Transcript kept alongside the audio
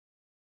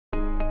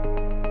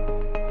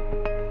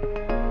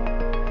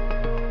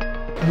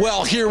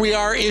Well, here we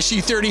are,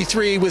 issue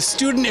 33 with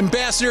student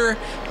ambassador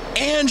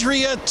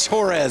Andrea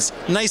Torres.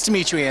 Nice to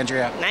meet you,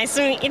 Andrea. Nice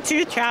to meet you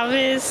too,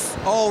 Travis.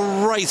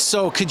 All right,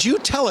 so could you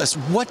tell us,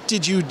 what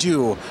did you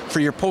do for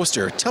your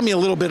poster? Tell me a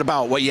little bit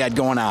about what you had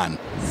going on.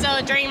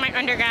 So during my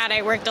undergrad,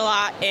 I worked a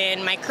lot in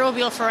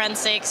microbial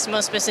forensics,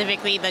 most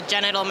specifically the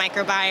genital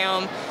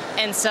microbiome.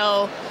 And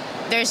so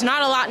there's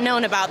not a lot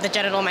known about the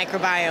genital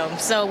microbiome.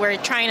 So we're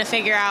trying to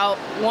figure out,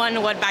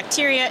 one, what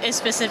bacteria is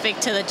specific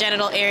to the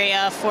genital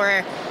area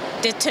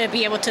to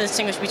be able to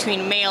distinguish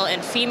between male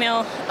and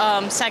female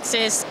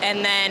sexes,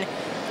 and then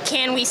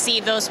can we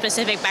see those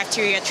specific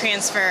bacteria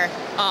transfer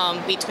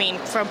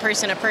from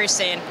person to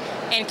person,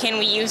 and can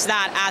we use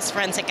that as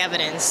forensic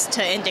evidence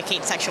to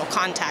indicate sexual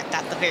contact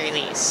at the very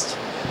least?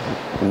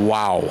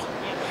 Wow.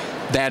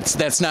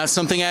 That's not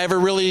something I ever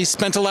really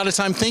spent a lot of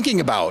time thinking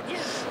about,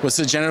 was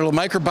the genital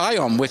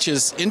microbiome, which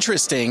is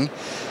interesting.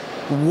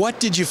 What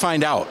did you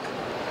find out?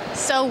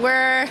 So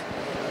we're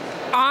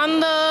on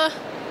the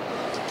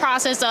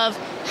process of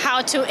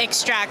how to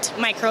extract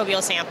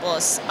microbial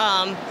samples.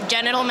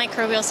 Genital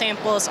microbial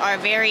samples are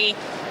very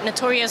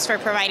notorious for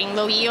providing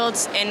low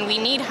yields, and we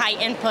need high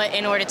input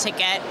in order to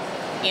get,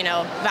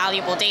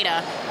 valuable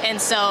data. And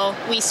so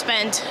we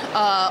spent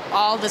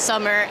all the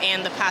summer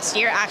and the past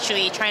year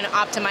actually trying to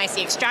optimize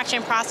the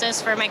extraction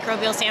process for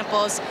microbial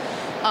samples.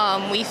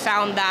 We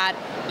found that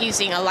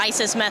using a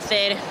lysis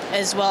method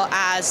as well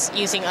as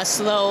using a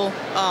slow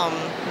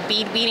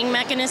bead beating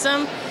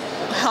mechanism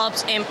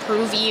helps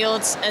improve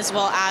yields, as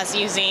well as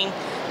using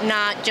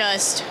not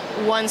just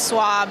one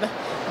swab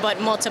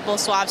but multiple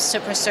swabs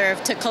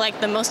to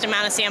collect the most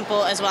amount of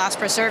sample, as well as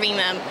preserving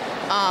them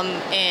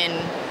in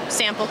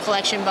sample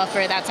collection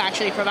buffer that's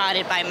actually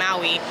provided by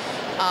Maui,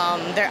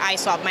 their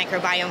iSwab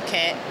microbiome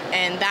kit,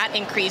 and that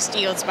increased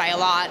yields by a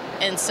lot.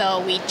 And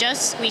so we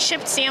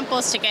shipped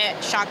samples to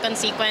get shotgun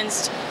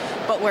sequenced,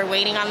 but we're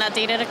waiting on that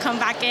data to come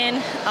back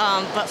in.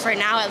 But for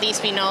now, at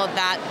least we know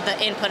that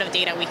the input of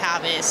data we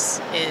have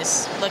is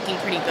looking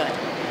pretty good.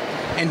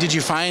 And did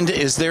you find,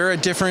 is there a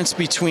difference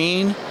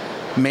between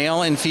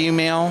male and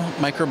female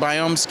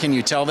microbiomes? Can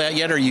you tell that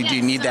yet, or do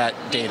you need that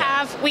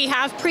data? We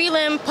have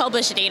prelim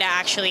published data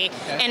actually,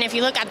 okay. And if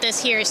you look at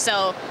this here,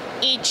 so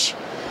each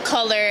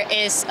color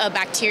is a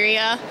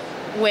bacteria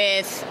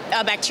with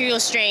a bacterial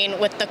strain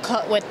with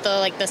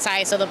the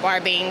size of the bar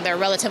being their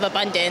relative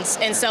abundance,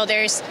 and so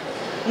there's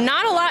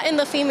not a lot in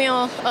the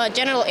female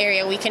genital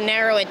area. We can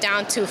narrow it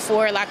down to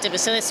 4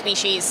 lactobacillus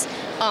species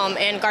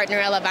and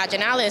Gardnerella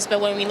vaginalis, but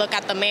when we look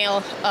at the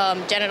male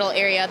genital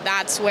area,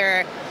 that's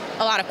where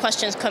a lot of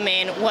questions come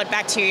in. What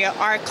bacteria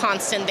are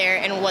constant there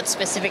and what's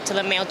specific to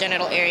the male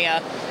genital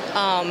area?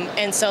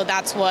 And so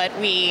that's what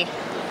we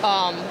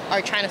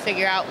are trying to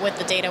figure out with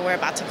the data we're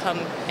about to come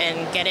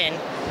and get in.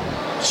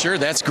 Sure,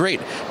 that's great.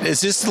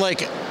 Is this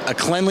like a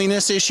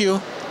cleanliness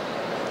issue?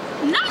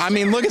 Not I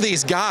mean, look at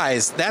these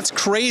guys. That's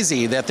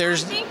crazy that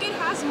there's... I think it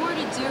has more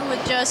to do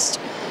with just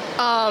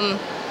the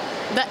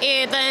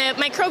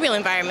microbial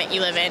environment you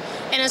live in.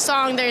 In a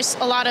song, there's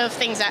a lot of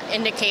things that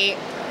indicate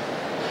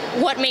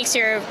what makes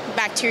your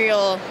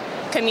bacterial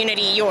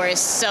community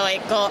yours. So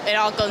it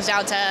all goes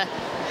down to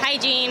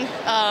hygiene,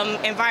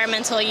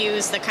 environmental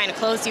use, the kind of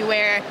clothes you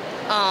wear,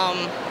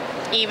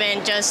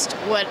 even just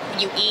what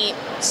you eat,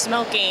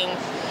 smoking.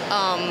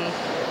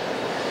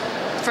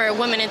 For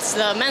women, it's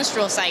the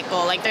menstrual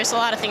cycle. Like, there's a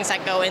lot of things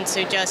that go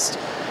into just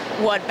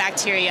what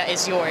bacteria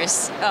is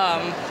yours.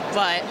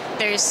 But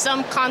there's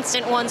some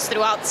constant ones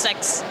throughout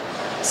sex.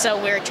 So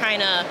we're trying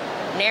to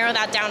narrow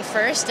that down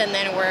first, and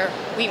then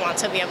we want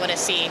to be able to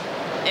see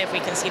if we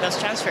can see those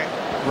transfer.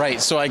 Right,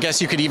 so I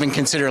guess you could even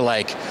consider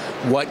like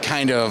what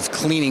kind of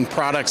cleaning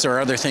products or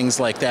other things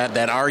like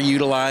that are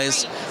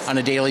utilized on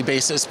a daily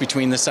basis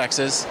between the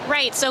sexes.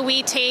 Right, so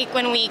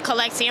when we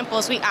collect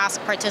samples, we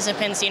ask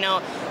participants,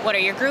 what are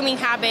your grooming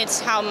habits,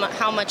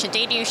 how much a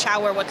day do you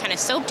shower, what kind of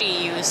soap do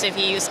you use, if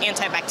you use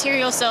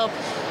antibacterial soap,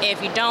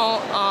 if you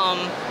don't,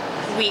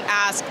 we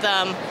ask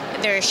them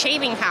their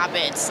shaving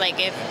habits, like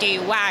do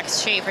you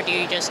wax, shave, or do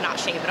you just not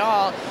shave at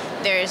all?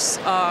 There's,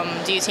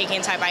 do you take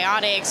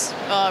antibiotics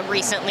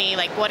recently?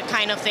 Like, what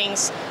kind of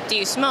things do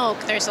you smoke?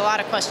 There's a lot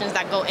of questions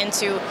that go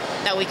into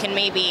that we can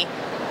maybe,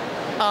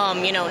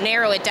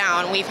 narrow it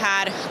down. We've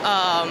had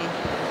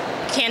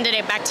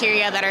candidate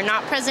bacteria that are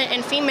not present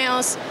in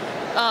females.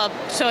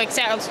 So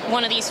except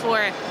one of these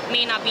 4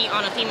 may not be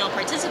on a female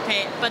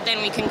participant, but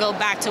then we can go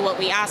back to what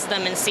we asked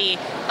them and see,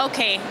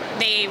 okay,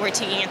 they were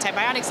taking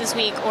antibiotics this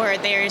week, or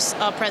there's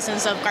a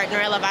presence of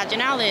Gardnerella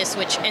vaginalis,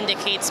 which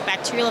indicates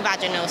bacterial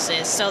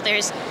vaginosis. So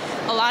there's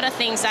a lot of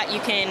things that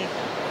you can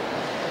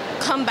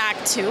come back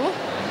to,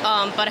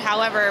 but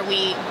however,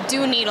 we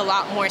do need a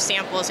lot more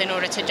samples in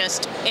order to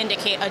just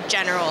indicate a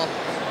general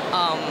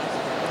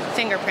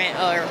fingerprint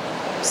or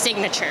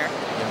signature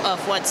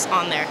of what's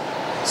on there.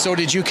 So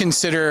did you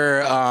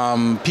consider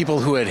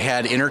people who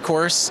had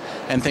intercourse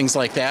and things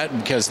like that?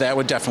 Because that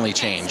would definitely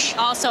change.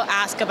 Also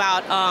ask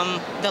about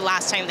the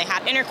last time they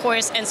had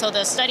intercourse, and so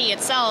the study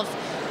itself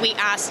we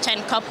asked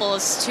 10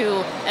 couples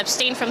to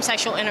abstain from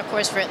sexual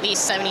intercourse for at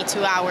least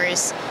 72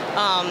 hours,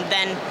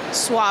 then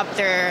swab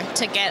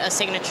to get a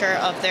signature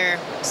of their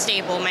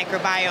stable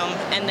microbiome,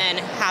 and then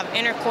have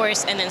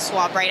intercourse and then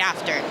swab right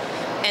after.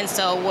 And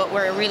so what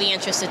we're really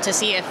interested to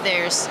see if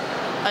there's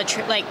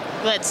like,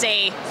 let's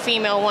say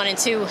female 1 and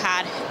 2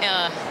 had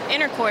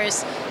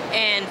intercourse,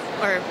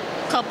 or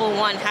couple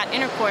 1 had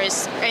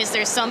intercourse, is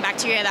there some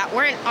bacteria that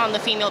weren't on the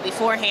female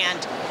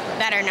beforehand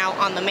that are now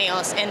on the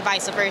males, and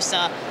vice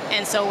versa.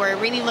 And so we're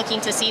really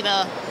looking to see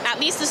at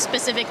least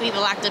specifically the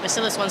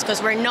lactobacillus ones,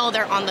 because we know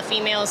they're on the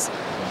females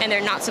and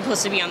they're not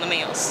supposed to be on the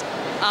males.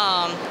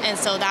 And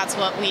so that's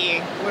what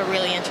we're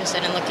really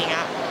interested in looking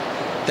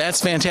at. That's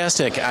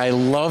fantastic. I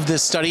love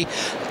this study.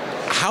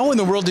 How in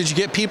the world did you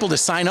get people to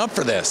sign up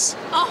for this?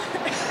 Oh.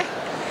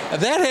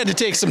 That had to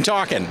take some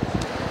talking.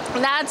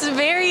 That's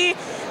very,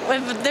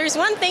 if there's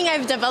one thing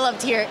I've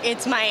developed here,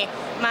 it's my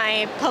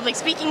public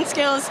speaking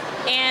skills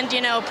and,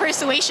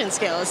 persuasion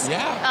skills.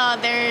 Yeah.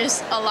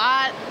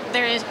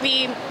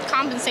 We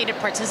compensated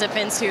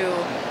participants who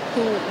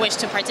wish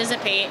to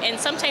participate, and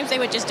sometimes they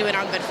would just do it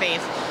on good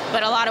faith.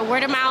 But a lot of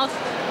word of mouth,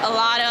 a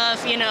lot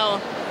of,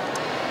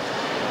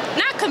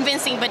 not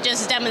convincing, but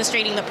just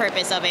demonstrating the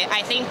purpose of it.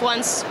 I think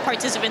once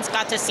participants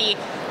got to see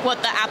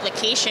what the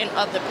application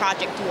of the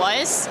project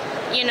was,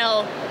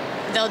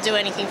 they'll do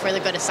anything for the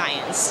good of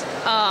science.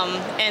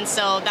 And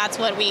so that's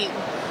what we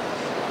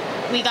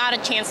got a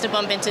chance to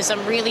bump into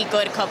some really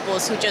good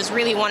couples who just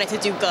really wanted to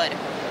do good.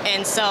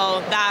 And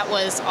so that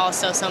was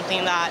also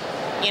something that,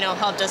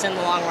 helped us in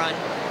the long run.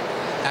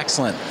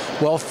 Excellent.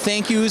 Well,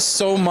 thank you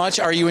so much.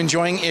 Are you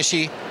enjoying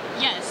ISHE?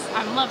 Yes,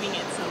 I'm loving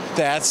it so much.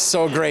 That's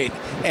so great.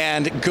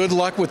 And good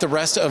luck with the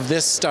rest of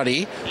this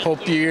study.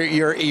 Hope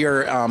your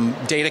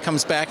data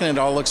comes back and it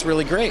all looks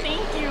really great.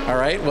 Thank you. All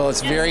right. Well,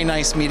 it's very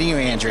nice meeting you,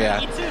 Andrea.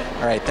 You too.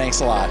 All right.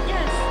 Thanks a lot.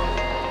 Yes.